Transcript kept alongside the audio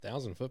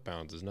1,000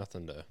 foot-pounds is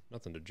nothing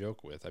to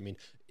joke with. I mean,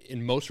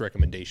 in most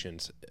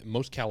recommendations,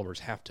 most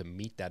calibers have to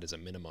meet that as a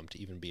minimum to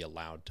even be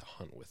allowed to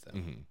hunt with them.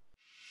 Mm-hmm.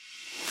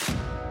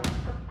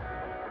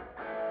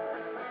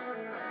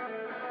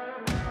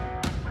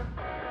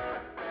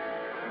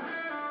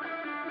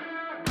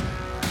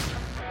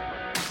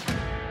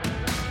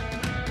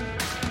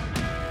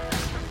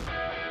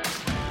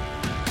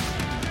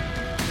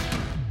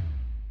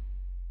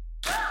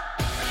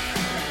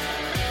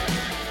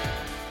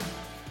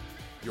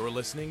 You're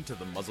listening to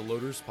the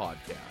Muzzleloaders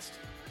Podcast,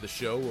 the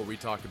show where we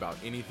talk about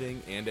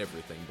anything and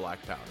everything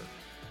black powder.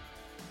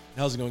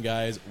 How's it going,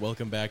 guys?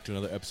 Welcome back to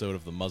another episode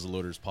of the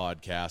Muzzleloaders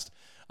Podcast.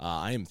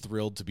 I am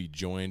thrilled to be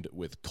joined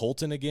with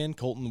Colton again.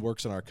 Colton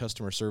works on our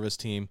customer service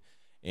team,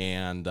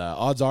 and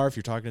odds are, if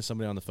you're talking to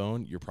somebody on the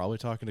phone, you're probably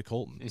talking to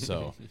Colton.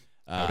 So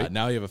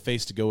now you have a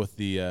face to go with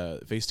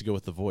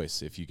the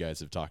voice if you guys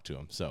have talked to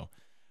him. So.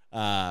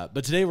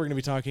 But today we're going to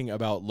be talking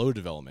about load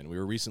development. We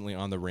were recently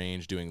on the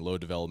range doing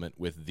load development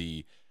with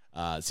the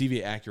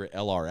CVA Accurate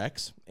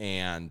LRX,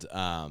 and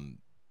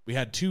we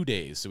had 2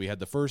 days. So we had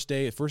the first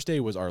day. The first day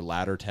was our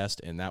ladder test,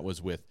 and that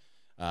was with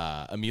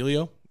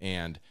Emilio.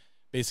 And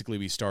basically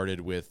we started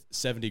with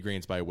 70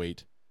 grains by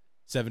weight,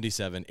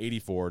 77,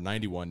 84,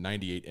 91,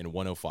 98, and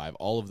 105,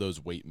 all of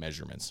those weight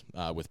measurements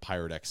with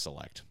Pirate X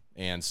Select.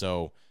 And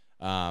so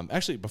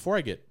actually, before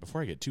I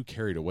get too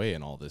carried away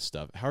in all this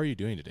stuff, how are you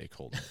doing today,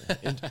 Colton?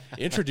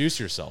 Introduce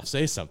yourself.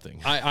 Say something.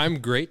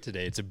 I'm great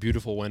today. It's a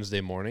beautiful Wednesday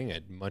morning.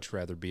 I'd much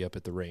rather be up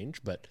at the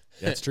range, but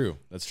That's true.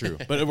 But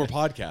we're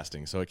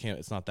podcasting, so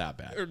it's not that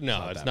bad.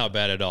 No, it's not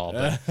bad at all.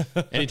 But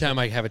anytime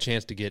I have a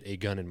chance to get a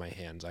gun in my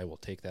hands, I will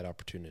take that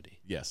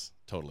opportunity. Yes,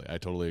 totally. I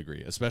totally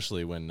agree.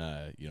 Especially when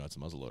it's a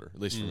muzzleloader. At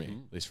least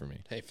for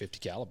me. Hey, 50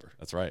 caliber.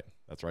 That's right.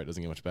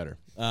 Doesn't get much better.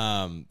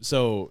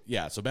 So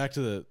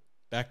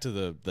back to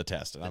the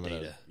test, and I'm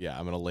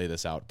gonna lay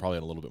this out probably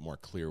in a little bit more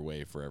clear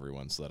way for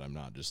everyone, so that I'm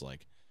not just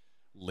like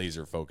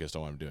laser focused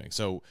on what I'm doing.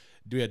 So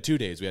we had 2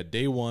 days. We had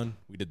day one,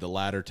 we did the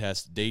ladder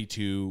test. Day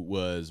two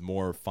was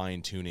more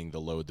fine tuning the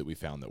load that we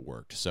found that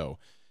worked. So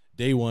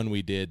day one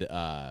we did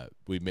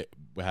we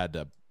had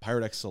a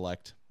Pirate X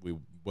Select. We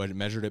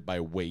measured it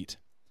by weight,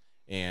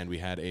 and we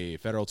had a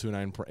Federal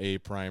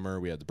 209A primer.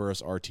 We had the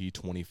Burris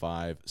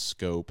RT25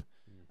 scope.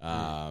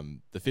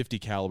 The 50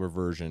 caliber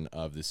version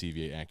of the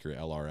CVA Accurate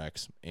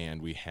LRX,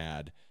 and we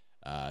had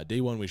day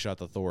one we shot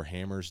the Thor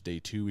hammers. Day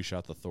two we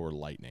shot the Thor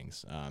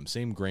lightnings.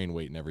 Same grain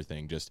weight and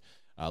everything, just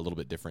a little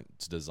bit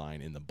different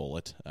design in the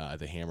bullet.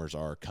 The hammers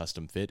are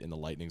custom fit, and the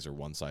lightnings are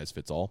one size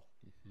fits all.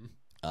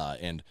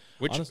 And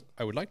which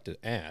I would like to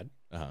add.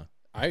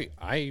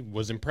 I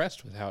was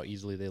impressed with how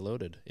easily they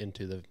loaded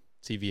into the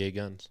CVA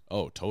guns.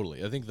 Oh,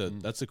 totally. I think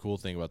that's the cool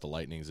thing about the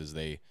lightnings is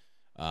they.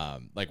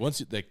 Once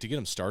to get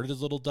them started is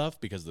a little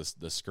tough because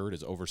the skirt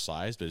is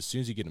oversized, but as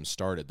soon as you get them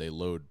started, they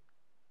load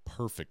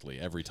perfectly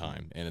every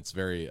time, and it's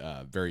very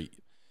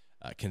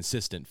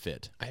consistent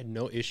fit. I had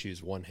no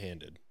issues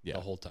one-handed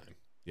the whole time.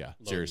 Yeah,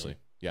 seriously.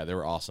 Yeah, they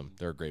were awesome.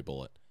 They're a great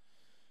bullet.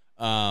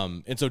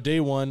 And so day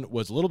one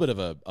was a little bit of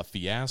a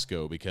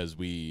fiasco because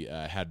we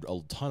had a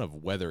ton of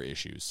weather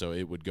issues. So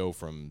it would go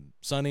from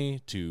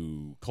sunny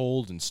to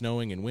cold and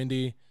snowing and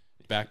windy,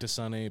 back to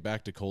sunny,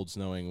 back to cold,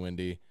 snowing,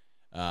 windy.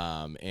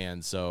 I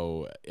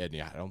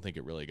don't think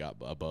it really got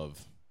above.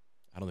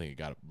 I don't think it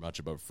got much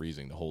above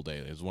freezing the whole day.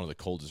 It was one of the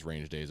coldest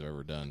range days I've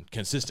ever done,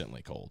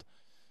 consistently cold.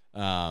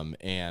 But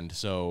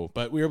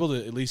we were able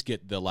to at least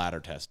get the ladder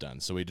test done.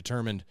 So we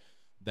determined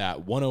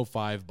that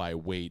 105 by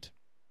weight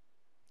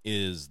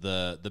is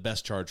the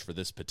best charge for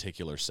this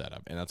particular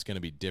setup, and that's going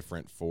to be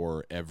different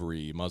for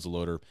every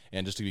muzzleloader.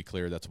 And just to be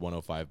clear, that's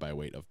 105 by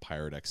weight of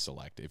Pirate X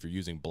Select. If you're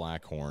using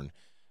Blackhorn,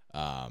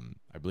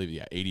 I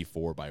believe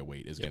 84 by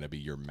weight is going to be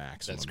your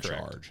maximum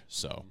charge.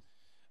 So,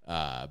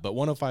 but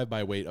 105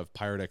 by weight of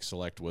Pirate X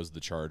Select was the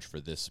charge for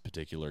this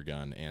particular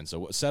gun, and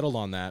so settled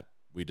on that.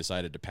 We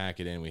decided to pack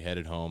it in. We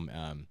headed home,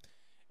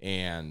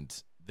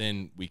 and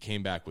then we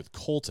came back with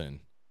Colton,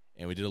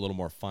 and we did a little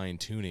more fine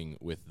tuning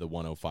with the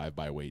 105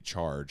 by weight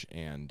charge,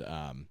 and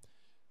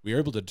we were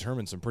able to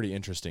determine some pretty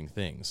interesting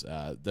things.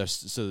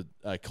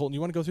 Colton,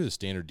 you want to go through the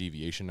standard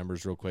deviation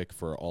numbers real quick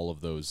for all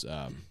of those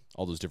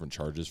different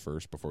charges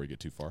first before we get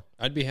too far?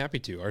 I'd be happy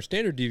to. Our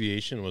standard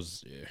deviation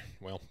was,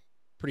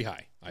 pretty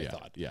high, I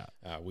thought. Yeah.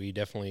 We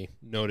definitely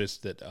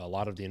noticed that a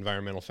lot of the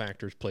environmental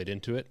factors played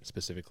into it,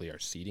 specifically our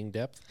seating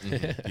depth.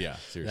 Yeah,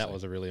 seriously. That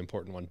was a really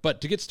important one.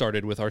 But to get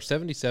started with our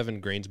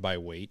 77 grains by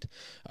weight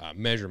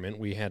measurement,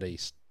 we had a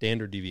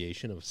standard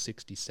deviation of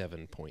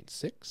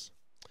 67.6.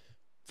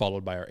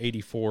 Followed by our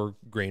 84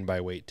 grain by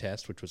weight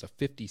test, which was a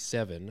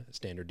 57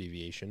 standard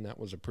deviation. That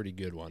was a pretty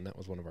good one. That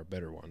was one of our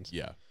better ones.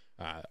 Yeah.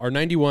 Our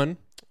 91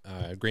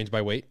 grains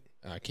by weight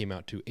came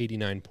out to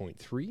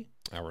 89.3.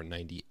 Our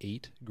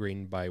 98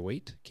 grain by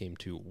weight came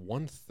to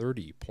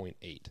 130.8.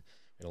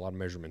 We And a lot of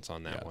measurements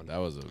on that one. That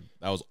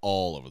was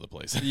all over the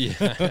place.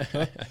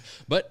 Yeah.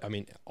 But, I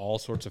mean, all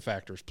sorts of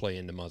factors play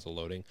into muzzle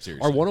loading.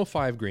 Seriously. Our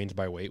 105 grains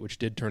by weight, which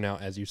did turn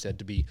out, as you said,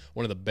 to be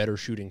one of the better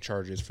shooting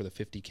charges for the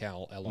 50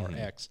 cal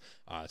LRX,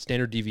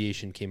 standard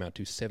deviation came out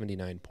to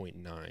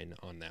 79.9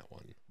 on that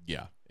one.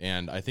 Yeah,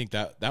 and I think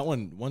that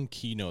one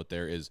key note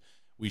there is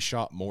we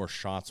shot more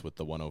shots with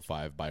the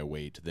 105 by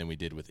weight than we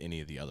did with any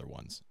of the other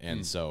ones.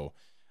 And so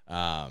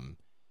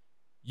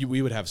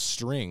we would have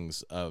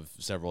strings of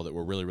several that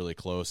were really, really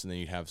close, and then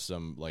you'd have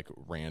some like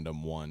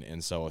random one.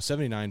 And so a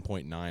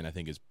 79.9 I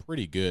think is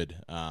pretty good.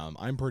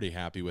 I'm pretty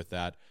happy with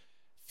that.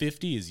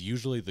 50 is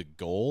usually the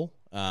goal,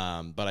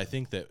 but I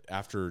think that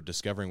after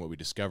discovering what we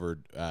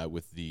discovered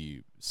with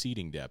the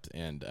seating depth,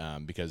 and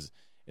because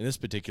in this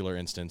particular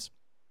instance,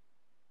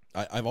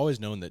 I've always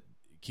known that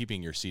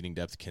keeping your seating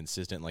depth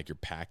consistent, like your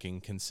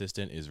packing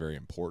consistent, is very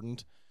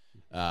important.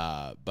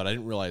 But I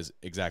didn't realize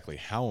exactly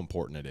how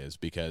important it is,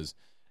 because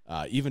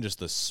even just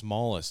the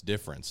smallest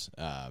difference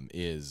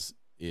is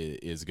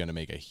going to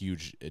make a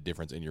huge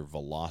difference in your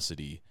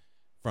velocity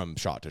from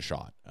shot to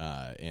shot.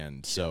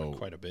 And so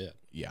quite a bit.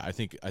 Yeah, I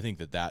think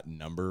that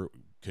number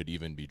could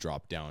even be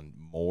dropped down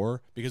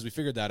more, because we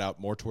figured that out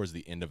more towards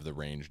the end of the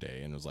range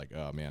day, and it was like,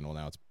 oh man, well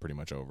now it's pretty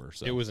much over.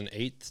 So it was an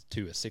 1/8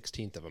 to a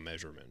 16th of a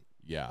measurement.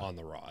 Yeah. On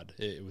the rod.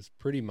 It was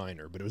pretty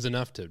minor, but it was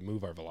enough to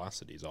move our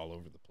velocities all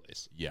over the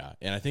place. Yeah,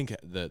 and I think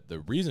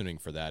the reasoning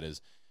for that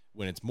is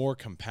when it's more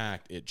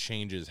compact, it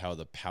changes how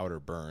the powder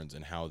burns,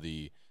 and how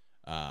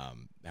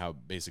how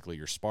basically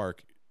your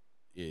spark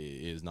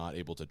is not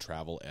able to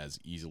travel as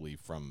easily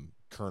from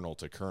kernel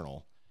to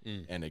kernel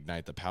and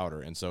ignite the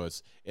powder. And so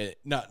it's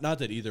not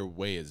that either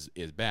way is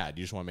bad.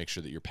 You just want to make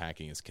sure that your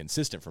packing is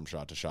consistent from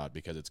shot to shot,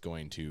 because it's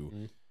going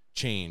to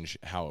change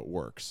how it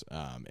works.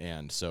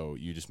 And so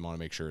you just want to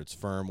make sure it's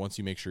firm. Once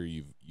you make sure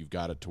you've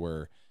got it to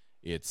where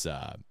it's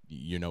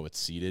it's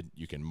seated,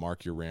 you can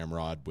mark your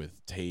ramrod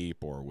with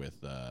tape or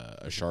with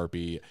a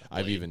Sharpie.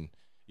 I've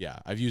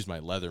used my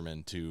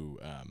Leatherman to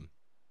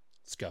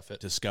scuff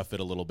it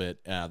a little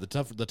bit.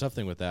 The tough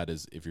thing with that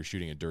is if you're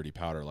shooting a dirty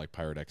powder like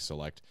Pyrodex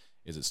Select,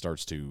 is it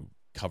starts to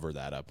cover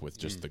that up with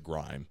just the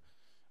grime.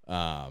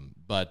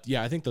 But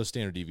yeah, I think those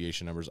standard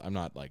deviation numbers, I'm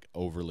not like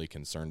overly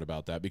concerned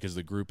about that, because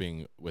the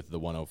grouping with the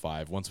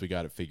 105, once we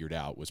got it figured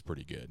out, was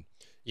pretty good.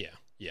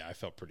 Yeah, I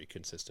felt pretty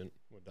consistent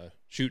with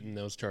shooting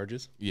those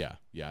charges. Yeah,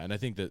 and I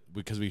think that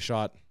because we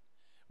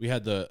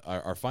had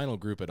our final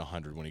group at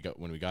 100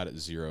 when we got it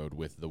zeroed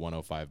with the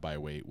 105 by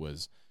weight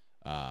was,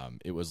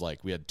 it was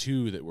like we had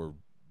two that were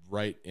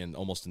right in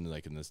almost in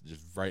this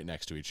just right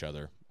next to each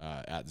other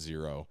at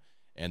 0.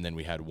 And then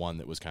we had one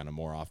that was kind of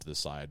more off to the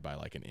side by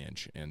like an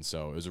inch. And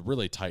so it was a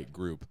really tight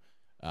group.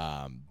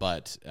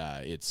 But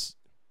it's,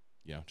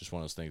 just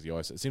one of those things.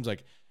 It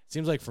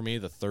seems like for me,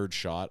 the third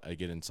shot, I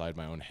get inside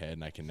my own head,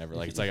 and I can never,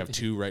 it's like I have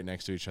two right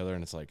next to each other,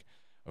 and it's like,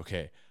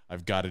 okay,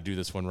 I've got to do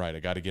this one right. I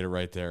got to get it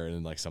right there. And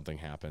then like something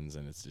happens,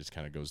 and it just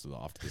kind of goes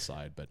off to the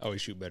side. But I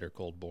always shoot better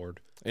cold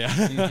board.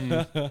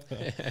 Yeah,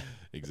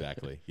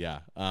 exactly. Yeah.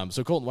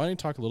 So Colton, why don't you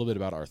talk a little bit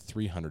about our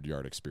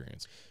 300-yard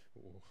experience?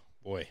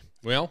 Boy.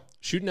 Well,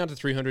 shooting out to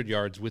 300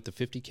 yards with the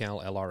 50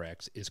 cal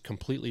LRX is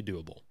completely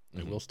doable.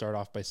 I will start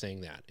off by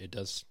saying that. It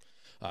does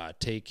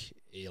take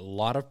a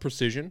lot of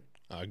precision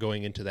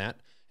going into that.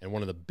 And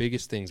one of the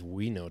biggest things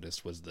we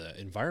noticed was the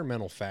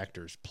environmental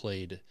factors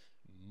played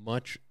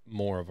much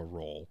more of a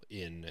role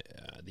in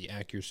the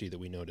accuracy that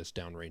we noticed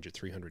downrange at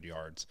 300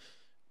 yards.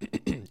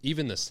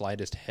 Even the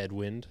slightest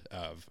headwind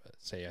of,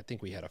 say, I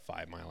think we had a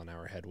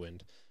 5-mile-an-hour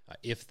headwind,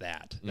 if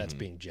that's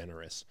being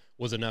generous,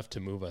 was enough to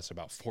move us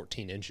about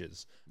 14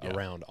 inches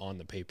around on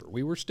the paper.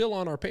 We were still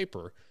on our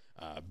paper,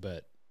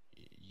 but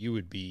you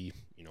would be,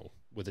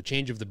 with a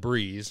change of the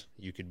breeze,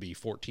 you could be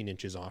 14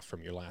 inches off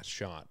from your last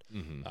shot.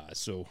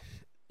 So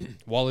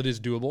while it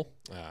is doable,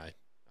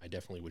 I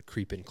definitely would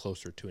creep in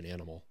closer to an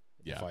animal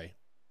if I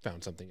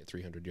found something at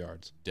 300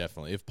 yards.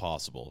 Definitely, if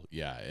possible.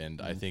 Yeah,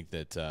 and I think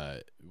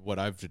that what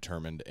I've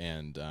determined,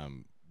 and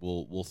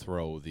we'll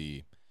throw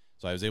the.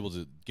 So I was able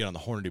to get on the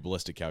Hornady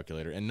ballistic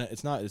calculator, and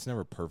it's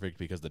never perfect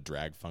because the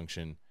drag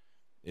function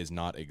is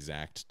not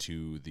exact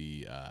to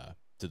the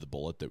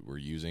bullet that we're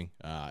using.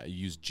 I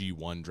use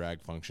G1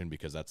 drag function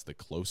because that's the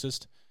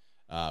closest,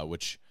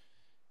 which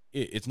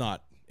it's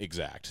not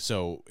exact.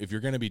 So if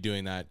you're going to be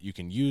doing that, you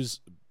can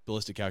use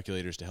ballistic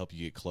calculators to help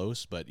you get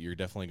close, but you're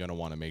definitely going to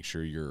want to make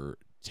sure you're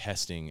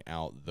testing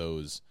out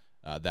those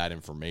that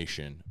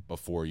information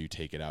before you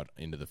take it out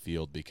into the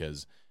field,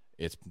 because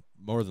it's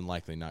more than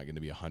likely not going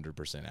to be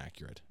 100%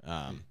 accurate.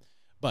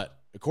 But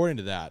according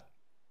to that,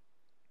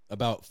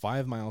 about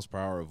 5 miles per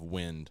hour of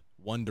wind,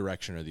 one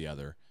direction or the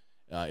other,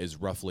 is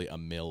roughly a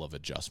mil of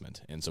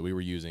adjustment. And so we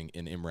were using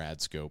an IMRAD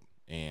scope,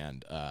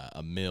 and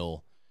a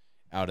mil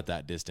out at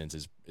that distance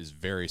is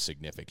very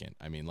significant.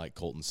 I mean, like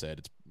Colton said,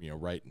 it's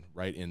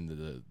right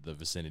in the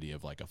vicinity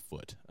of like a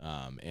foot.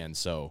 And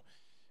so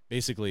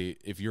basically,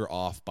 if you're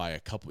off by a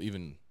couple,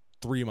 even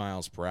 3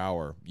 miles per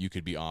hour, you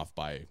could be off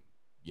by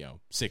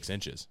 6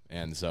 inches.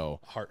 And so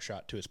Heart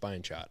shot to a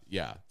spine shot.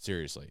 yeah,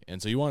 seriously.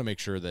 And so you want to make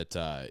sure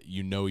that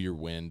your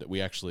wind.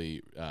 We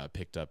actually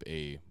picked up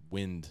a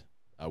wind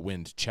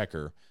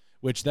checker,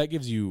 which that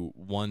gives you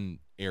one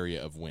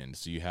area of wind.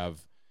 So you have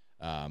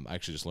I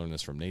actually just learned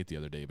this from Nate the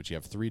other day, but you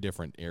have 3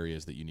 different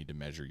areas that you need to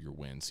measure your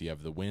wind. So you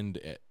have the wind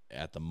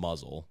at the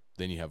muzzle,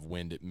 then you have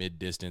wind at mid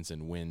distance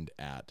and wind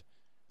at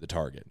the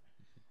target.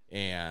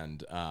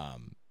 And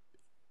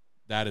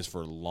that is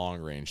for long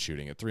range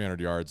shooting. At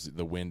 300 yards,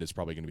 the wind is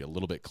probably going to be a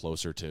little bit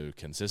closer to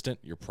consistent.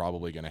 You're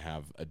probably going to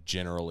have a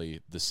generally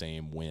the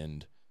same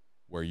wind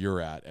where you're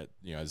at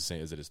as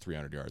it is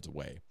 300 yards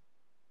away.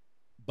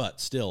 But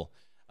still,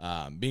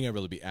 being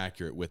able to be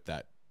accurate with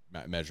that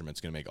measurement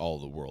is going to make all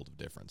the world of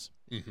difference.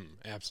 Mm-hmm.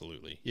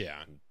 Absolutely.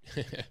 Yeah.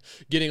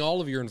 Getting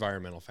all of your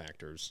environmental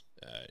factors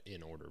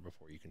in order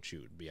before you can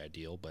shoot would be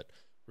ideal, but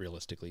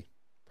realistically,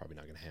 probably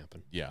not going to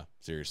happen. Yeah,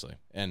 seriously.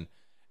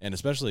 And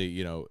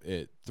especially,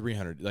 at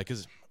 300, like,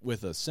 because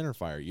with a center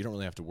fire, you don't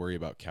really have to worry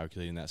about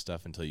calculating that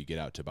stuff until you get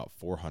out to about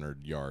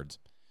 400 yards,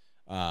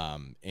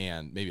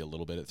 and maybe a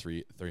little bit at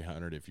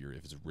 300 if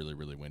it's really,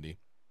 really windy.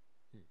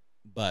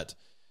 But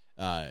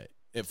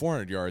at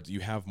 400 yards, you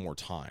have more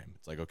time.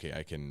 It's like, okay,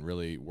 I can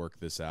really work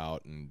this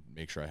out and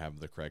make sure I have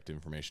the correct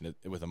information.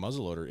 With a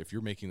muzzleloader, if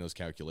you're making those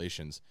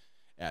calculations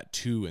at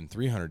 200 and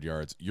 300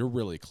 yards, you're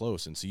really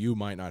close, and so you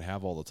might not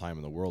have all the time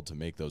in the world to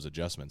make those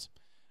adjustments.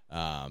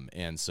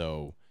 And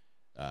so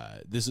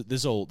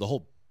the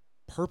whole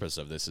purpose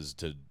of this is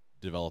to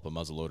develop a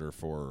muzzleloader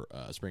for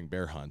a spring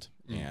bear hunt,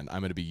 and I'm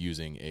going to be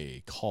using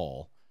a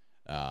call,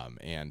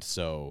 and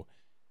so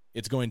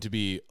it's going to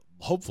be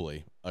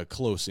hopefully a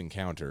close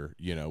encounter,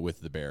 with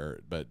the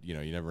bear, but you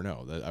never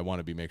know. I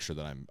want to make sure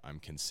that I'm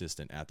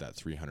consistent at that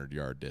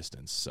 300-yard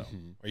distance. So,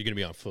 Are you going to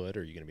be on foot,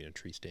 or are you going to be in a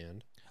tree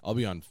stand? I'll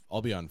be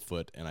on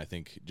foot, and I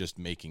think just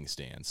making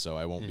stands. So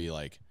I won't be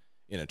like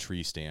in a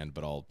tree stand,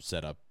 but I'll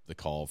set up the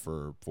call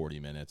for 40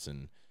 minutes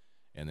and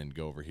then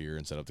go over here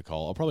and set up the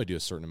call. I'll probably do a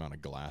certain amount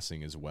of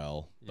glassing as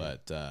well,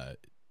 but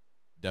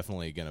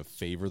definitely going to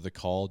favor the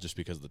call just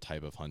because of the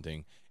type of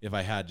hunting. If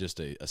I had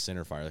just a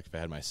center fire, like if I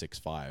had my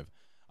 6.5,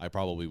 I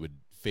probably would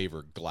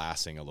favor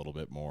glassing a little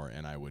bit more,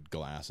 and I would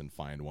glass and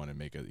find one and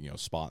make a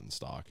spot and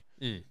stock.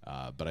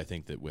 But I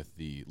think that with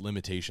the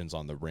limitations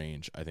on the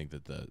range, I think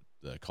that the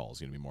call is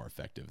going to be more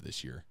effective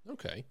this year.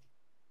 Okay.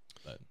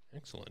 But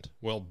excellent.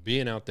 Well,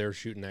 being out there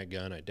shooting that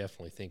gun, I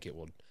definitely think it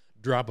will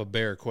drop a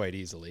bear quite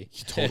easily.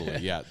 Totally,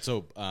 yeah.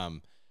 So,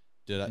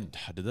 did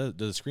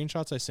the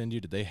screenshots I send you?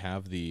 Did they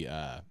have the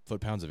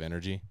foot-pounds of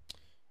energy?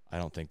 I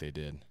don't think they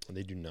did.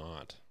 They do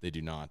not. They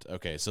do not.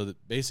 Okay, so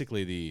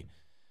basically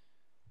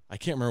I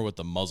can't remember what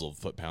the muzzle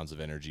foot-pounds of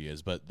energy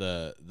is, but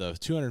the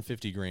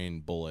 250 grain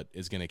bullet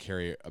is going to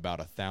carry about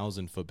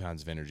 1,000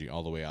 foot-pounds of energy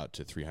all the way out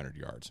to 300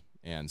 yards.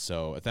 And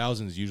so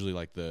 1,000 is usually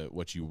like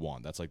what you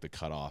want. That's like the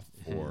cutoff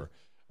for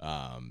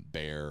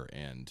bear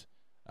and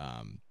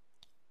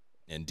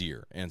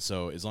deer. And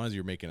so as long as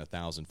you're making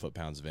 1,000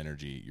 foot-pounds of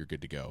energy, you're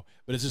good to go.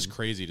 But it's just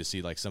crazy to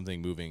see like something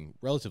moving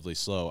relatively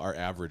slow. Our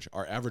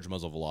average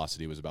muzzle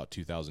velocity was about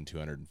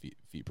 2,200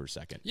 feet per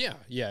second. Yeah,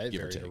 it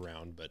varied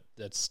around, but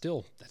that's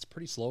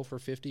pretty slow for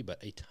 50,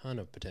 but a ton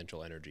of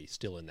potential energy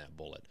still in that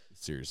bullet.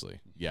 Seriously,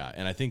 yeah.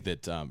 And I think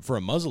that for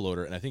a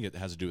muzzleloader, and I think it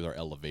has to do with our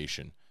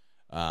elevation,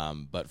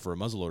 but for a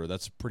muzzleloader,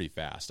 that's pretty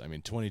fast. I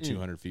mean,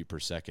 2,200 feet per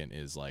second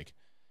is like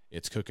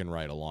it's cooking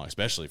right along,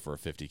 especially for a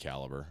 50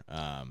 caliber.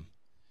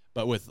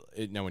 But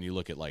now when you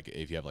look at like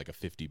if you have like a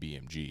 50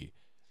 BMG,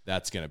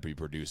 that's going to be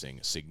producing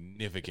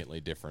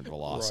significantly different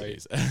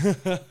velocities.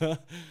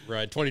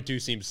 Right. 22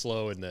 seems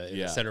slow in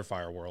the center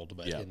fire world,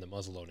 but in the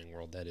muzzleloading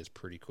world, that is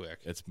pretty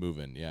quick. It's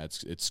moving. Yeah,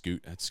 it's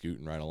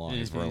scooting right along,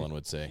 as Verlin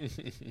would say.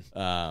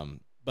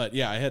 But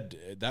yeah,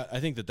 I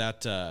think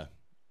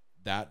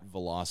that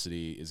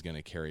velocity is going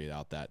to carry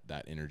out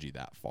that energy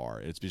that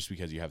far. It's just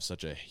because you have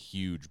such a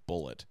huge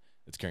bullet.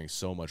 It's carrying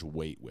so much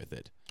weight with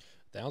it.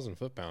 1,000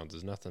 foot-pounds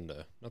is nothing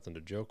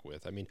to joke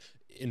with. I mean,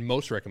 in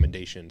most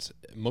recommendations,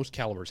 most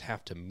calibers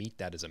have to meet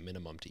that as a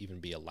minimum to even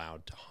be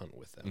allowed to hunt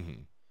with them.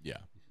 Mm-hmm. Yeah.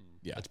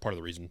 That's part of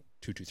the reason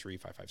 223,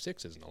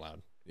 556 isn't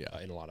allowed. Yeah.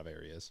 In a lot of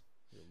areas,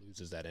 it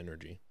loses that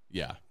energy.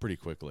 Yeah, pretty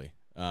quickly.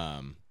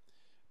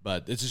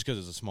 But it's just because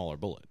it's a smaller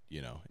bullet,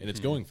 and it's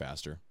going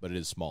faster, but it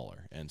is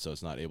smaller, and so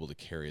it's not able to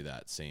carry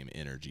that same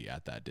energy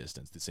at that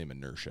distance, the same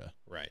inertia.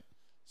 Right.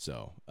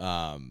 So,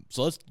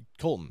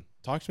 Colton,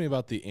 talk to me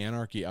about the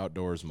Anarchy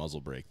Outdoors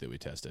muzzle brake that we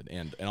tested,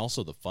 and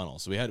also the funnel.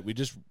 So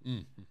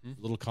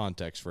little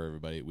context for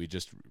everybody. We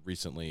just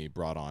recently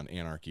brought on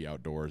Anarchy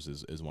Outdoors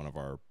is one of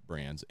our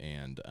brands,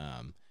 and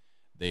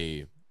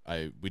we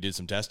did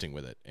some testing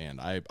with it,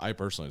 and I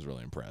personally was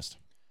really impressed.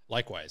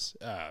 Likewise,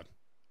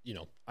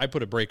 I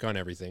put a brake on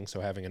everything, so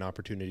having an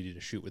opportunity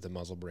to shoot with a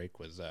muzzle brake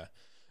was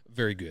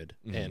very good,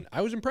 and I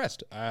was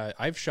impressed.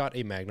 I've shot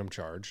a Magnum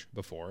charge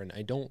before, and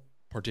I don't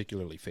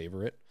particularly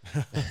favor it.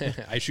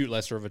 I shoot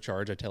lesser of a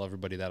charge. I tell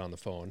everybody that on the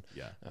phone.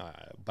 Yeah.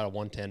 About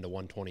 110 to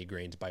 120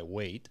 grains by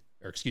weight,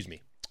 or excuse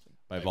me,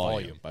 by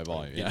volume. By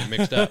volume. Getting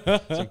mixed up.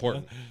 It's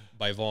important.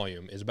 By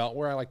volume is about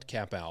where I like to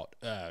cap out.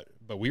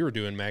 But But we were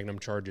doing Magnum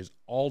charges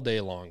all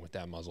day long with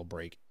that muzzle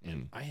brake,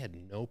 and I had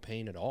no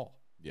pain at all.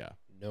 Yeah.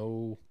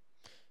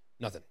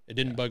 Nothing. It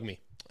didn't bug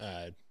me.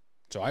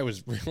 So I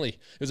was it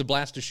was a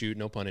blast to shoot,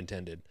 no pun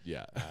intended.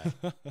 Yeah.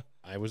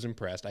 I was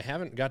impressed. I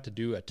haven't got to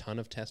do a ton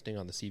of testing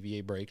on the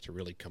CVA brake to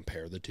really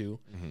compare the two.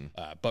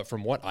 But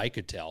from what I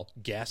could tell,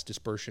 gas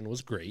dispersion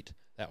was great.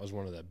 That was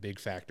one of the big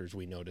factors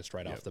we noticed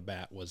right off the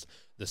bat, was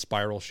the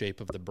spiral shape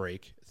of the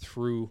brake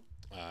through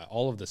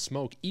all of the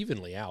smoke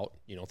evenly out,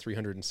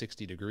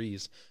 360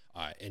 degrees.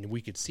 And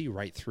we could see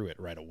right through it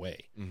right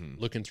away,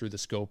 looking through the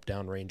scope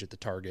downrange at the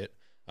target.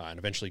 And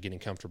eventually getting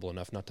comfortable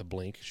enough not to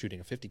blink, shooting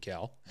a 50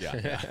 cal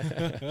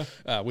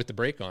with the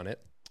brake on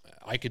it,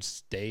 I could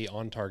stay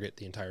on target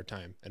the entire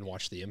time and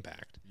watch the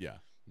impact. Yeah.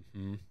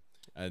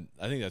 And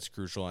I think that's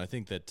crucial. And I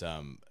think that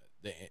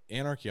the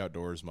Anarchy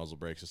Outdoors muzzle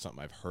brakes is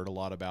something I've heard a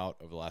lot about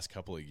over the last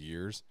couple of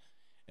years.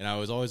 And I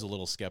was always a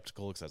little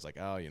skeptical because I was like,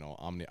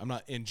 Omni.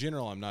 In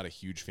general, I'm not a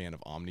huge fan of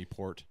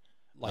Omniport.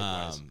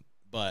 Likewise.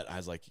 But I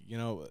was like,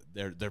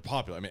 they're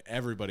popular. I mean,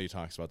 everybody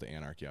talks about the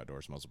Anarchy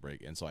Outdoors muzzle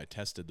brake. And so I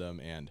tested them,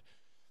 and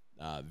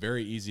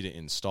very easy to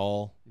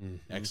install,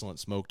 excellent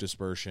smoke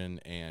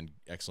dispersion, and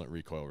excellent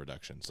recoil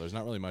reduction. So there's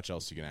not really much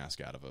else you can ask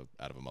out of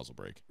a muzzle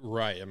brake.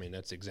 Right. I mean,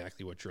 that's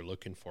exactly what you're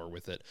looking for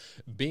with it.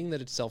 Being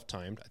that it's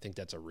self-timed, I think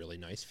that's a really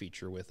nice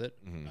feature with it,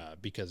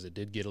 because it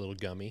did get a little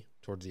gummy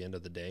towards the end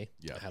of the day.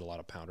 Yeah. It had a lot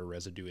of powder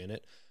residue in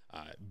it.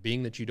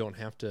 Being that you don't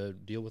have to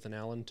deal with an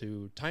Allen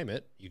to time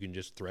it, you can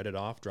just thread it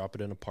off, drop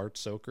it in a part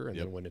soaker, and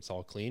then when it's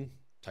all clean,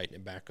 tighten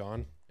it back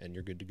on, and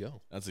you're good to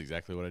go. That's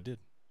exactly what I did.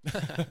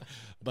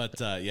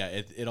 But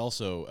it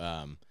also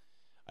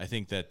I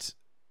think that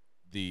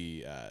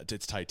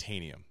it's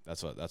titanium.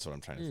 That's what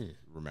I'm trying to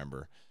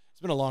remember.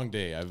 It's been a long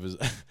day. I was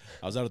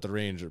out at the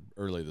range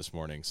early this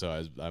morning, so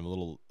I'm a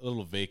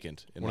little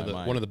vacant in my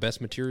mind. One of the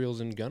best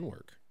materials in gun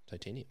work,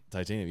 titanium.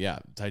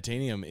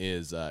 Titanium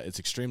is it's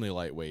extremely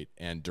lightweight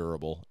and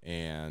durable,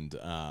 and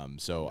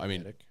so I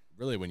mean,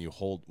 really, when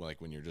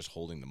you're just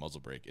holding the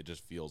muzzle brake, it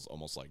just feels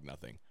almost like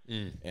nothing.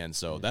 And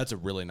so that's a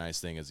really nice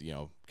thing, is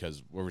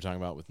because what we're talking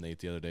about with Nate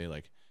the other day,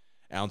 like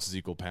ounces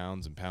equal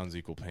pounds and pounds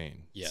equal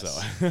pain. Yes,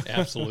 so.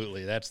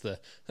 Absolutely. That's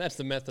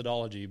the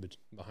methodology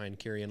behind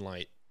carrying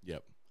light.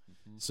 Yep.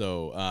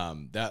 So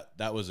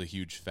that was a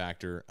huge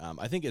factor.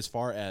 I think as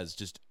far as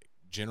just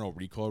general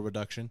recoil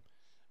reduction,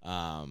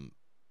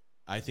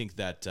 I think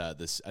that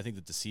the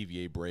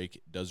CVA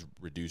brake does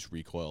reduce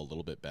recoil a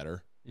little bit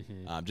better.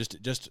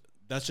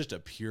 That's just a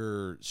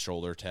pure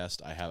shoulder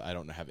test. I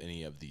don't have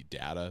any of the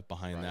data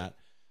behind that,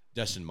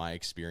 just in my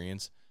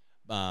experience.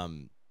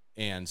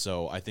 And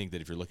so I think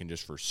that if you're looking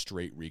just for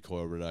straight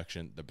recoil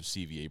reduction, the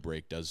CVA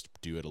brake does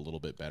do it a little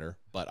bit better.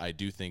 But I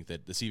do think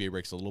that the CVA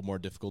brake's a little more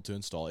difficult to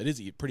install. It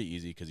is pretty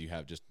easy because you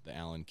have just the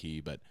Allen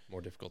key, but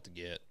more difficult to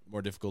get,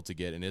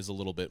 and is a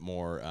little bit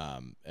more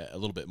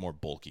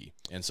bulky.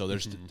 And so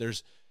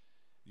there's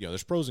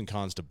pros and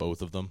cons to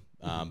both of them.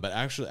 But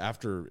actually,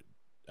 after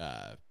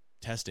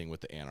testing with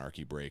the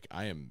Anarchy brake,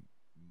 I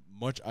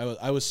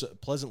was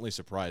pleasantly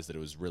surprised that it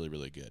was really,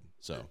 really good.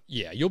 So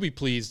yeah, you'll be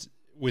pleased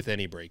with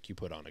any brake you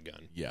put on a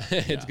gun. Yeah,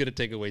 it's going to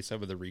take away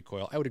some of the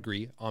recoil. I would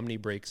agree. Omni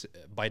brakes,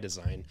 by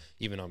design,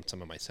 even on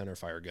some of my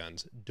centerfire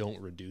guns, don't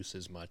reduce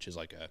as much as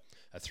like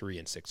a 3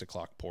 and 6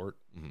 o'clock port.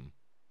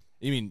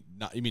 You mean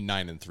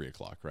 9 and 3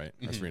 o'clock, right?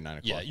 Or 3 and 9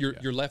 o'clock. Yeah,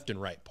 your left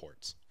and right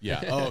ports.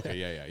 Yeah. Oh,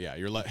 okay. Yeah.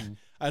 You're left.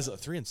 I was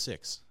 3 and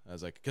 6. I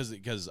was like,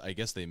 because I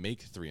guess they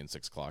make 3 and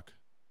 6 o'clock,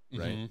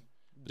 right?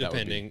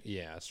 Depending,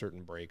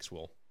 certain brakes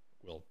will,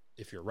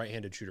 if you're a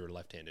right-handed shooter or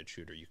left-handed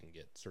shooter, you can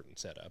get certain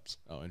setups.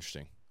 Oh,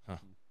 interesting. Huh.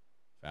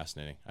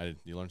 Fascinating.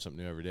 You learn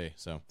something new every day.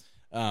 So,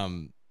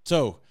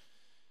 so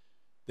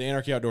the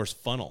Anarchy Outdoors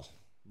funnel,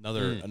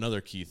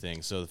 another key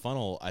thing. So the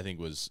funnel, I think,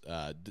 was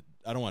I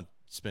don't want to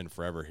spend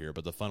forever here,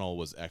 but the funnel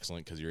was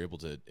excellent because you're able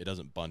to. It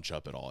doesn't bunch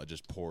up at all. It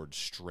just poured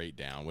straight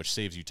down, which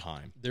saves you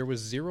time. There was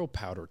zero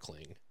powder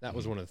cling. That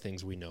was one of the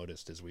things we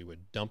noticed as we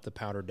would dump the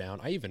powder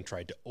down. I even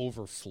tried to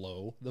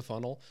overflow the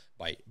funnel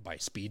by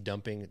speed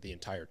dumping the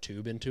entire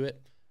tube into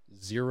it.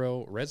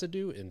 Zero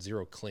residue and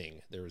zero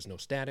cling. There was no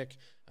static.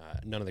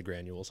 None of the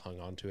granules hung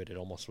onto it. It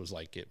almost was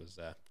like it was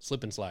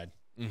slip and slide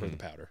for the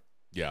powder.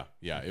 Yeah.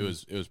 It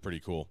was pretty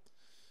cool.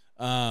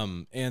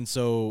 And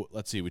so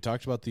let's see. We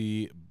talked about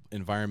the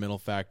environmental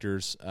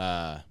factors.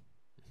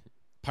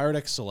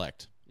 Pyrodex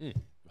Select.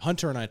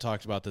 Hunter and I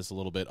talked about this a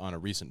little bit on a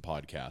recent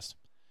podcast.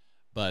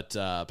 But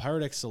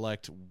Pyrodex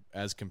Select,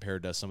 as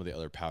compared to some of the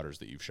other powders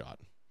that you've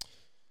shot.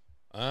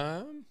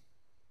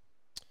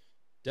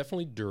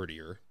 Definitely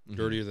dirtier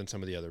than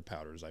some of the other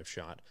powders I've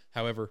shot.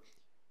 However,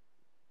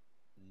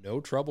 no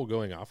trouble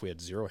going off. We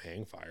had zero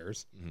hang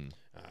fires.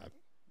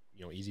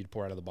 Easy to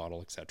pour out of the bottle,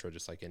 etc.,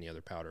 just like any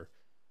other powder.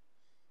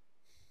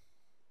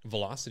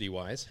 Velocity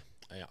wise,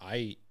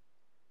 I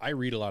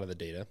read a lot of the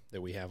data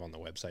that we have on the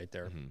website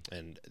there,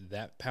 and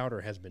that powder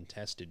has been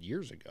tested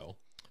years ago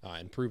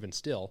and proven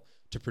still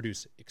to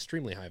produce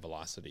extremely high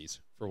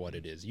velocities for what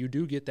it is. You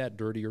do get that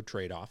dirtier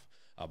trade-off.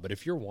 But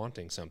if you're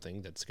wanting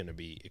something that's going to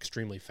be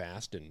extremely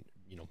fast and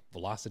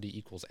velocity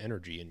equals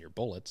energy in your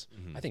bullets,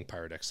 I think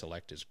Pyrodex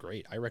Select is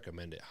great. I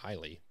recommend it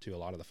highly to a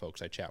lot of the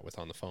folks I chat with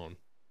on the phone.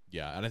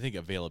 Yeah, and I think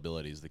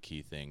availability is the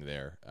key thing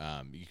there.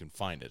 You can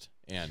find it.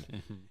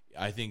 And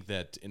I think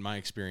that in my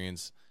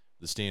experience,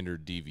 the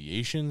standard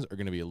deviations are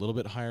going to be a little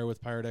bit higher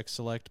with Pyrodex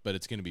Select, but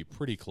it's going to be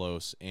pretty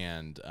close.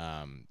 And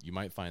you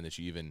might find that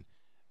you even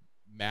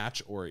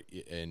match or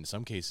in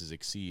some cases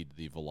exceed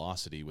the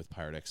velocity with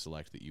Pyrodex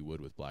Select that you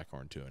would with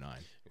Blackhorn 209.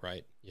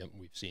 Right. Yep,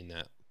 we've seen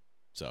that.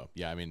 So,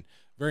 yeah, I mean,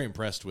 very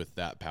impressed with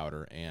that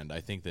powder. And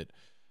I think that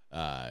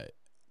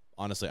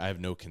honestly, I have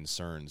no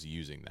concerns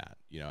using that.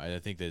 I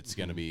think that it's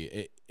going to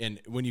be and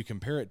when you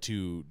compare it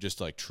to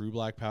just like true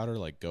black powder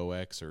like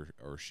GoX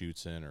or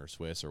Schutzen or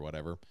Swiss or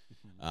whatever,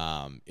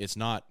 it's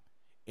not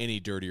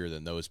any dirtier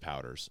than those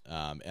powders.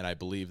 And I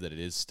believe that it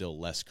is still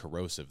less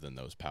corrosive than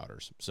those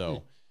powders.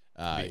 So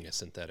being a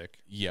synthetic.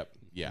 Yep.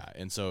 Yeah.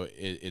 And so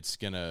it's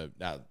going to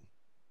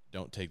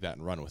don't take that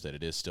and run with it.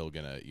 It is still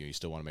going to, you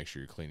still want to make sure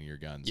you're cleaning your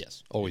guns.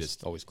 Yes. Always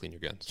clean your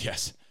guns.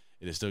 Yes.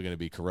 It is still going to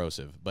be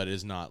corrosive, but it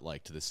is not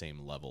like to the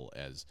same level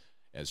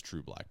as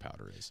true black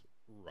powder is.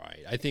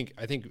 Right. I think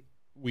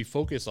we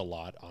focus a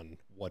lot on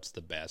what's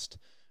the best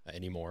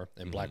anymore,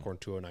 and Blackhorn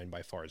 209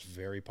 by far is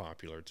very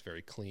popular. It's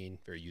very clean,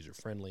 very user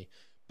friendly,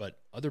 but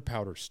other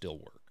powders still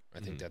work. I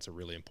think that's a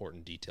really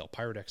important detail.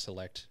 Pyrodex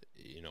Select,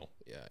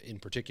 in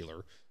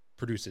particular,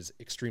 produces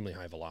extremely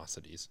high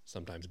velocities,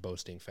 sometimes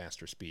boasting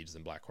faster speeds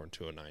than Blackhorn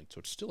 209. So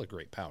it's still a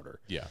great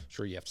powder. Yeah.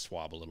 Sure, you have to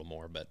swab a little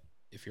more, but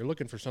if you're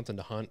looking for something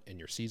to hunt and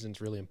your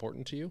season's really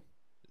important to you,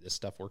 this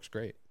stuff works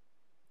great.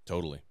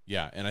 Totally.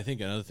 Yeah. And I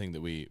think another thing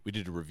that we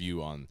did a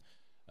review on,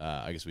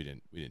 I guess we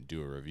didn't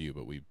do a review,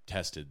 but we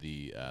tested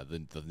the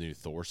new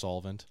Thor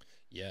solvent.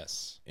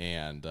 Yes.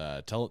 And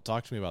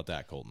talk to me about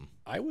that, Colton.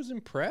 I was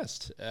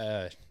impressed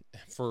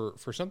for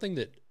something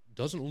that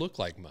doesn't look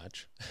like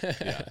much.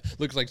 Yeah.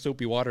 Looks like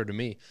soapy water to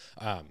me.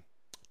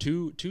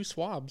 Two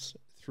swabs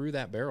through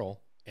that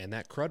barrel, and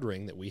that crud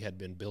ring that we had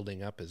been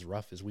building up as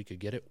rough as we could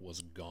get it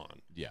was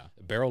gone. Yeah.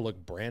 The barrel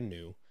looked brand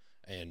new,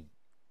 and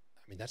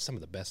I mean, that's some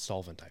of the best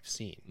solvent I've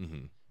seen.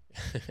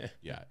 Mm-hmm.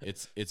 Yeah,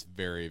 it's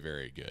very,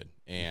 very good.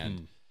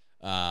 And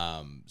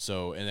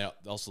so, and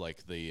also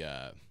like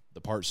the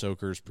part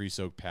soakers,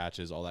 pre-soaked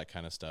patches, all that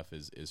kind of stuff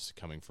is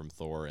coming from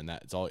Thor, and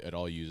it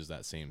all uses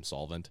that same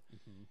solvent.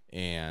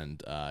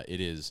 And it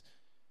is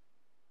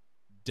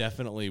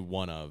definitely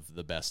one of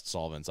the best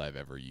solvents I've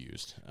ever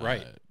used.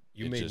 Right.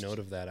 You made note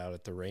of that out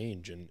at the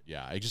range, and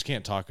yeah, I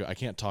can't talk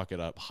it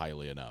up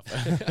highly enough.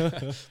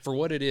 For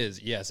what it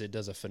is, yes, it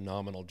does a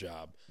phenomenal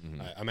job.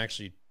 I'm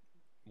actually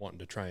wanting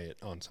to try it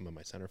on some of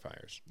my center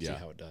fires, see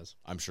how it does.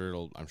 I'm sure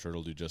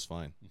it'll do just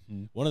fine.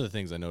 One of the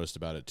things I noticed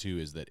about it too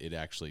is that it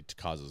actually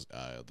causes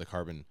the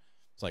carbon.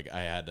 It's like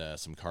I had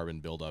some carbon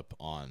buildup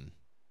on.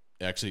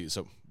 Actually,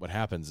 so what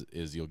happens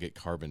is you'll get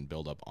carbon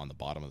buildup on the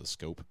bottom of the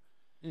scope,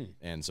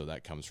 and so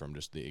that comes from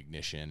just the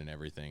ignition and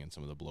everything and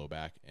some of the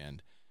blowback.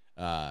 And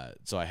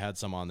so I had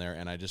some on there,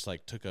 and I just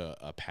like took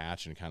a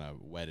patch and kind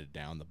of wetted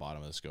down the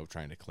bottom of the scope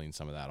trying to clean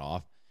some of that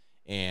off.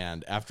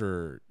 And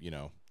after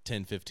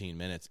 10-15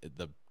 minutes,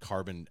 the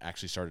carbon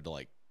actually started to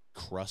like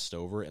crust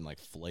over and like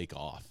flake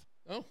off.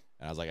 Oh.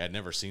 And I was like, I'd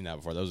never seen that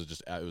before. That was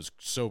just, it was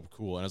so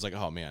cool. And I was like,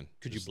 oh man.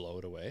 Could you blow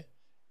it away?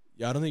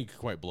 Yeah, I don't think you could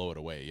quite blow it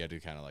away. You had to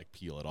kind of like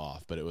peel it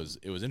off. But it was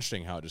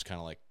interesting how it just kind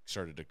of like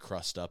started to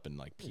crust up and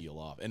like peel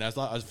off. And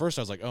at first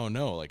I was like, oh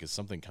no, like is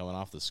something coming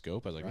off the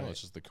scope? I was like, no,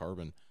 it's just the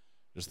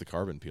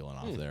carbon peeling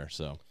off there.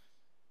 So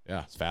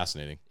yeah, it's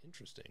fascinating.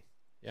 Interesting.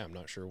 Yeah, I'm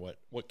not sure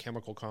what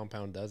chemical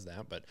compound does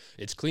that, but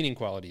its cleaning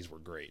qualities were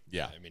great.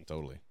 Yeah, I mean,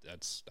 totally.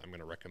 I'm going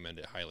to recommend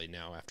it highly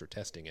now after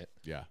testing it.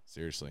 Yeah,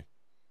 seriously.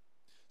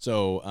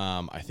 So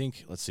I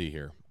think, let's see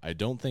here. I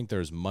don't think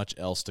there's much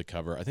else to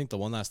cover. I think the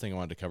one last thing I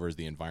wanted to cover is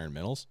the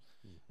environmentals.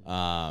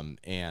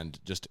 And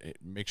just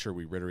make sure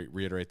we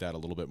reiterate that a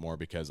little bit more,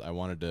 because I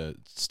wanted to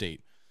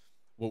state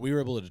what we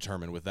were able to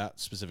determine with that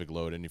specific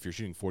load. And if you're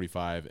shooting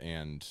 45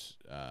 and,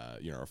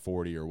 or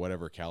 40 or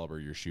whatever caliber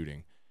you're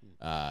shooting,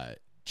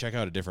 check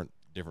out a different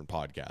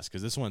podcast,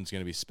 because this one's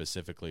going to be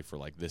specifically for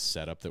like this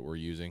setup that we're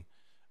using.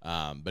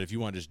 But if you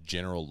want just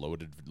general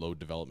load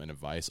development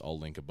advice, I'll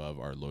link above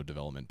our load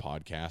development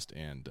podcast,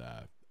 and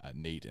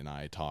Nate and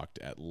I talked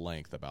at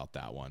length about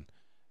that one.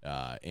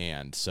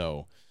 And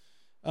so,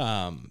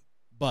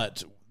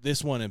 but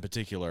this one in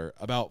particular,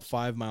 about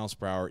 5 miles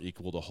per hour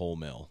equal to whole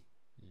mil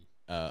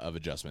of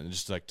adjustment. And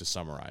just like to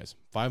summarize,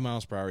 5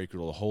 miles per hour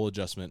equal to a whole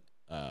adjustment,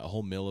 a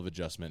whole mil of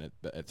adjustment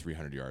at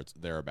 300 yards,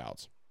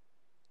 thereabouts.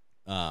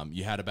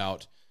 You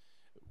had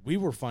we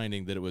were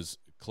finding that it was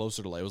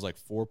closer to, it was like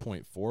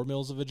 4.4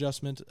 mils of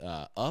adjustment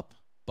up.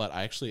 But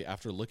I actually,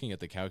 after looking at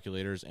the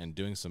calculators and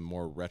doing some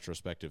more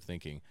retrospective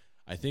thinking,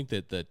 I think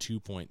that the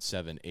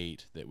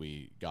 2.78 that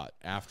we got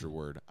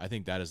afterward, I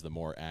think that is the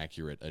more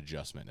accurate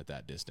adjustment at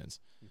that distance.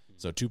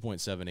 So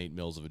 2.78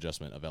 mils of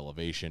adjustment of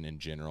elevation in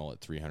general at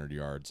 300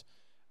 yards.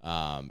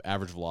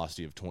 Average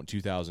velocity of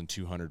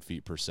 2,200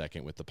 feet per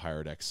second with the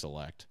Pyrodex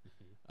Select.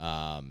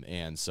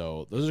 And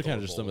so those are kind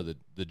of just some of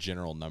the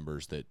general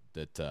numbers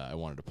that I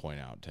wanted to point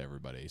out to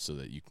everybody so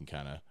that you can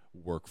kind of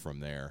work from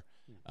there.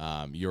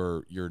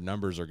 Your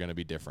numbers are going to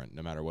be different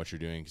no matter what you're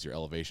doing because your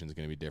elevation is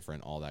going to be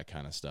different, all that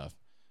kind of stuff.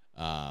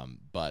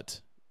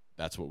 But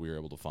that's what we were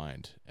able to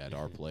find at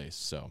our place.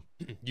 So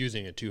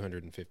using a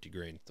 250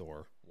 grain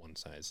Thor one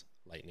size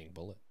lightning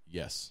bullet.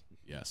 Yes.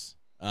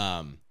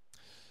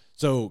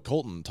 So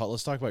Colton,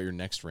 let's talk about your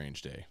next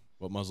range day.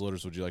 What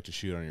muzzleloaders would you like to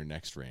shoot on your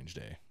next range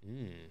day?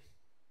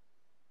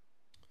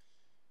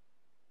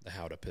 The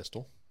Howdah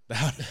pistol.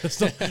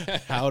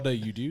 How do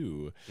you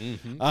do?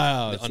 Mm-hmm.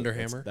 The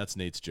Underhammer. That's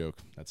Nate's joke.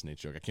 I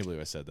can't believe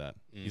I said that.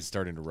 He's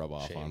starting to rub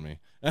off on me.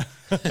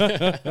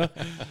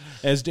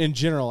 As in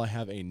general, I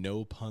have a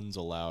no puns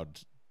allowed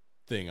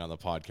thing on the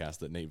podcast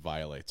that Nate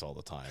violates all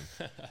the time,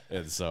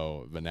 and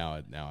so. But now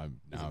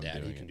I'm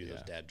dad, doing he can it. do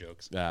those dad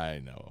jokes.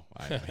 I know.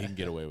 He can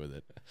get away with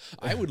it.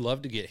 I would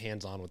love to get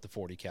hands on with the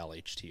 40 cal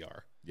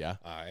HTR. Yeah.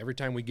 Every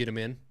time we get them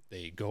in,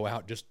 they go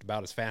out just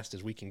about as fast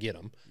as we can get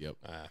them. Yep.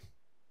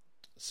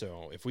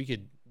 So if we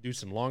could do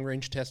some long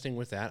range testing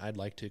with that, I'd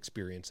like to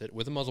experience it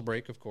with a muzzle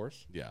brake, of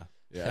course. Yeah.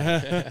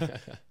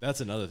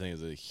 That's another thing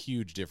is a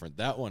huge difference.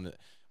 That one,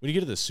 when you get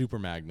to the super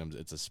magnums,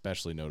 it's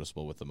especially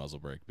noticeable with the muzzle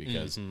brake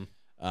because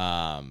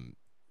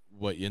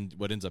what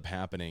ends up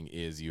happening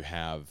is you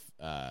have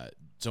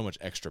so much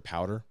extra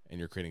powder and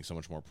you're creating so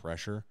much more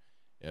pressure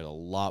and a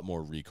lot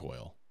more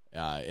recoil.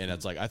 And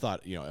it's like I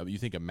thought, you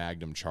think a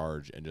Magnum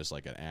charge and just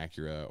like an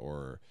Acura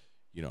or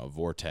a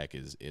Vortec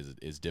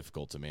is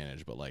difficult to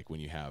manage, but like when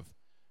you have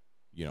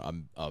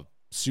a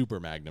super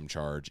Magnum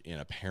charge in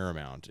a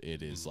Paramount,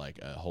 it is like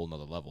a whole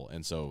nother level.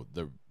 And so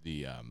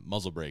the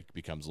muzzle brake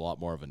becomes a lot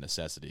more of a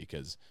necessity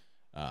because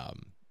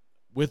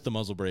with the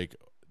muzzle brake,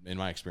 in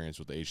my experience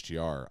with the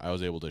HTR, I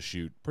was able to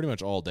shoot pretty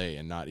much all day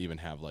and not even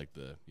have like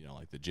the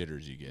the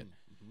jitters you get.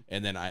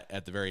 And then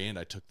at the very end,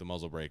 I took the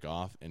muzzle brake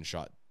off and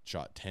shot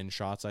 10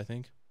 shots. I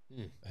think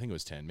it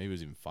was 10, maybe it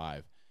was even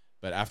 5.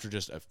 But after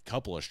just a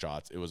couple of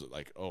shots, it was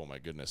like, oh my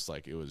goodness,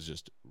 like it was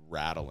just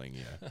rattling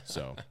you.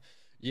 So,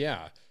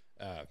 yeah.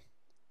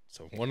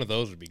 So one of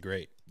those would be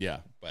great.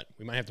 Yeah, but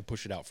we might have to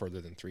push it out further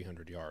than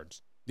 300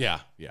 yards. Yeah.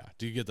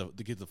 Do you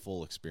get the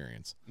full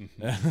experience?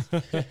 I'll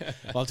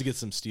have to get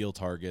some steel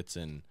targets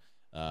and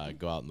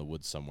go out in the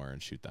woods somewhere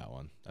and shoot that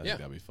one. I think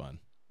that'd be fun.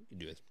 We can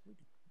do it.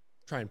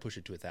 Try and push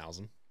it to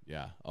 1,000.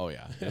 Yeah. Oh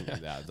yeah. I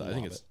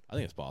think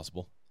it's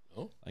possible.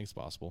 Oh, I think it's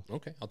possible.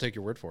 Okay, I'll take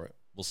your word for it.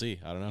 We'll see.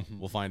 I don't know.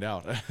 We'll find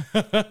out.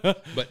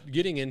 But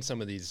getting in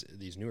some of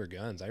these newer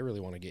guns, I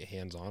really want to get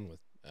hands on with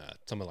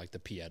some of like the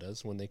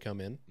Piettas when they come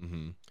in.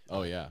 Mm-hmm.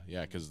 Oh yeah,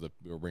 because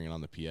we're bringing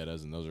on the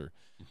Piettas, and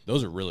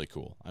those are really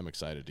cool. I'm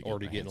excited to get.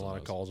 Already getting a lot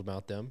of calls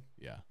about them.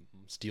 Yeah,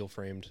 steel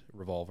framed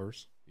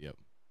revolvers. Yep,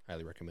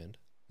 highly recommend.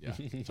 Yeah,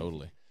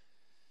 totally.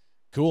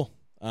 Cool.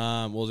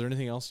 Well, is there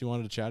anything else you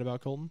wanted to chat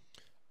about, Colton?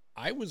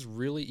 I was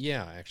really,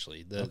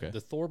 actually,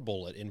 the Thor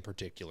bullet in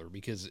particular,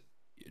 because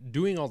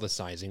doing all the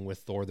sizing with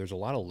Thor, there's a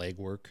lot of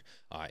legwork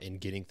in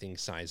getting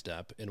things sized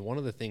up. And one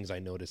of the things I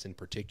notice in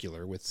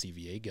particular with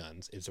CVA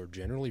guns is they're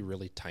generally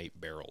really tight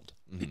barreled,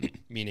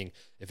 meaning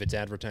if it's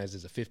advertised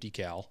as a 50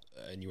 cal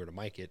and you were to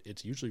mic it,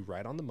 it's usually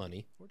right on the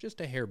money or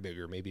just a hair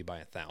bigger, maybe by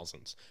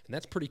 1,000ths. And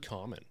that's pretty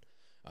common.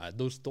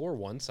 Those Thor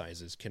 1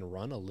 sizes can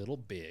run a little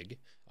big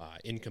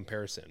in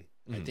comparison.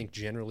 I think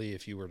generally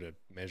if you were to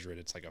measure it,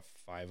 it's like a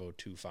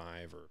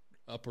 5025 or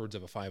upwards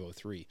of a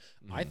 503.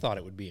 I thought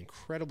it would be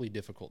incredibly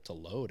difficult to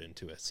load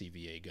into a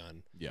CVA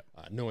gun,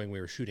 knowing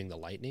we were shooting the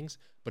Lightnings,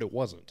 but it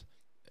wasn't.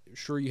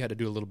 Sure, you had to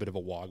do a little bit of a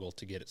woggle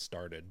to get it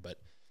started, but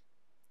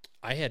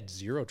I had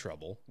zero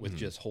trouble with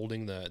just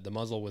holding the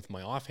muzzle with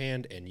my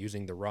offhand and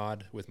using the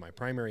rod with my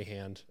primary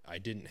hand. I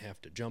didn't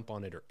have to jump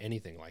on it or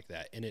anything like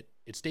that. And it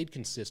stayed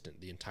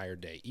consistent the entire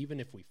day, even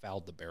if we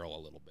fouled the barrel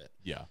a little bit.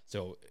 Yeah.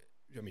 So,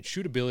 I mean,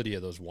 shootability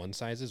of those 1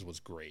 sizes was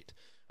great.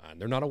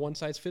 They're not a one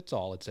size fits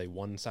all. It's a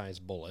 1 size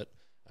bullet,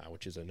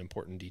 which is an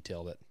important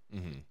detail that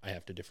I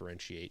have to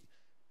differentiate.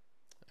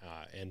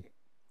 And,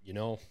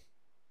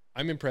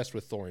 I'm impressed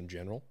with Thor in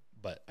general,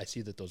 but I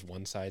see that those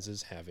 1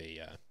 sizes have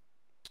a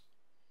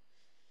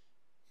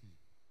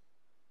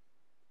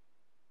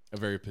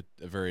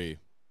very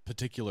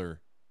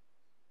particular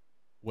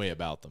way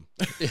about them.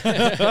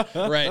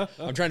 Right.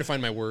 I'm trying to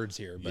find my words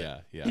here,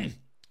 but yeah.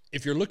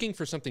 If you're looking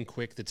for something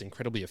quick that's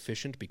incredibly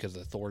efficient, because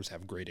the Thors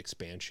have great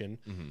expansion,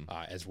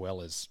 as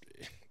well as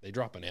they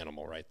drop an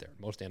animal right there.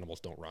 Most animals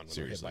don't run when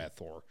they're hit by a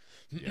Thor.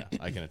 Yeah,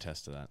 I can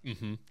attest to that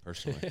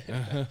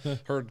personally.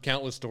 Heard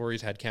countless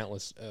stories, had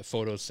countless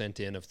photos sent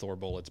in of Thor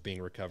bullets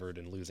being recovered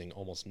and losing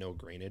almost no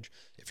grainage.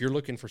 If you're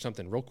looking for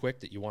something real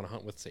quick that you want to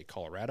hunt with, say,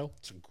 Colorado,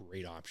 it's a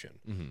great option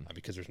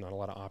because there's not a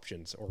lot of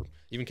options, or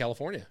even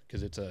California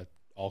because it's a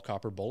all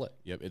copper bullet.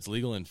 Yep, it's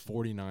legal in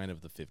 49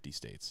 of the 50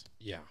 states.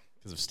 Yeah.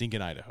 Because of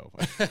stinking Idaho.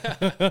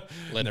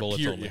 Lead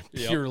bullets only.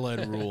 Pure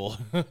lead rule.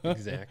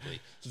 Exactly.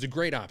 So it's a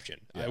great option.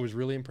 Yeah. I was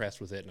really impressed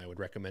with it, and I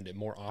would recommend it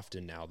more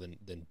often now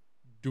than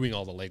doing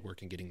all the legwork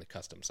and getting the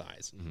custom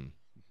size.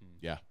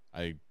 Yeah,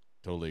 I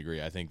totally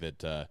agree. I think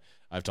that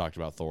I've talked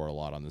about Thor a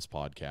lot on this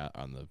podcast,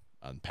 on the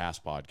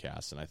past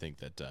podcasts, and I think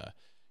that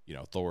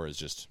Thor is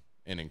just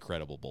an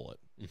incredible bullet.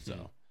 Mm-hmm.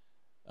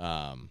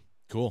 So,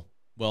 cool.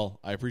 Well,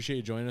 I appreciate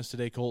you joining us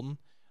today, Colton.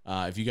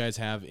 If you guys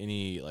have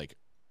any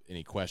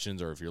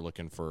questions, or if you're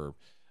looking for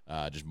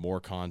just more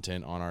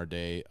content on our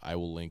day, I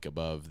will link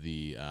above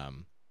the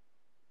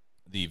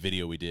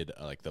video we did,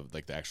 like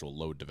the actual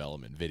load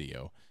development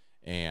video,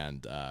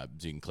 and so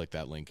you can click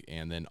that link.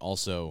 And then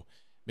also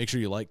make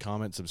sure you like,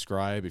 comment,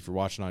 subscribe. If you're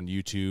watching on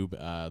YouTube,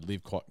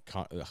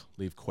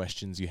 leave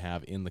questions you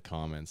have in the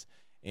comments.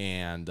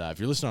 And if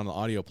you're listening on the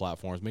audio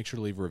platforms, make sure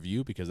to leave a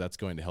review, because that's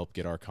going to help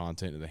get our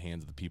content in the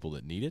hands of the people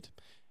that need it.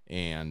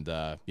 And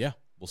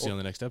we'll see you on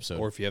the next episode.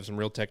 Or if you have some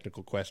real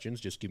technical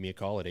questions, just give me a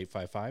call at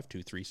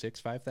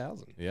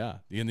 855-236-5000. Yeah,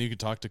 and you can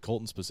talk to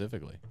Colton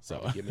specifically.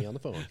 So get me on the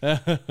phone.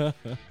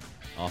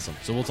 Awesome.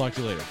 So we'll talk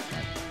to you later.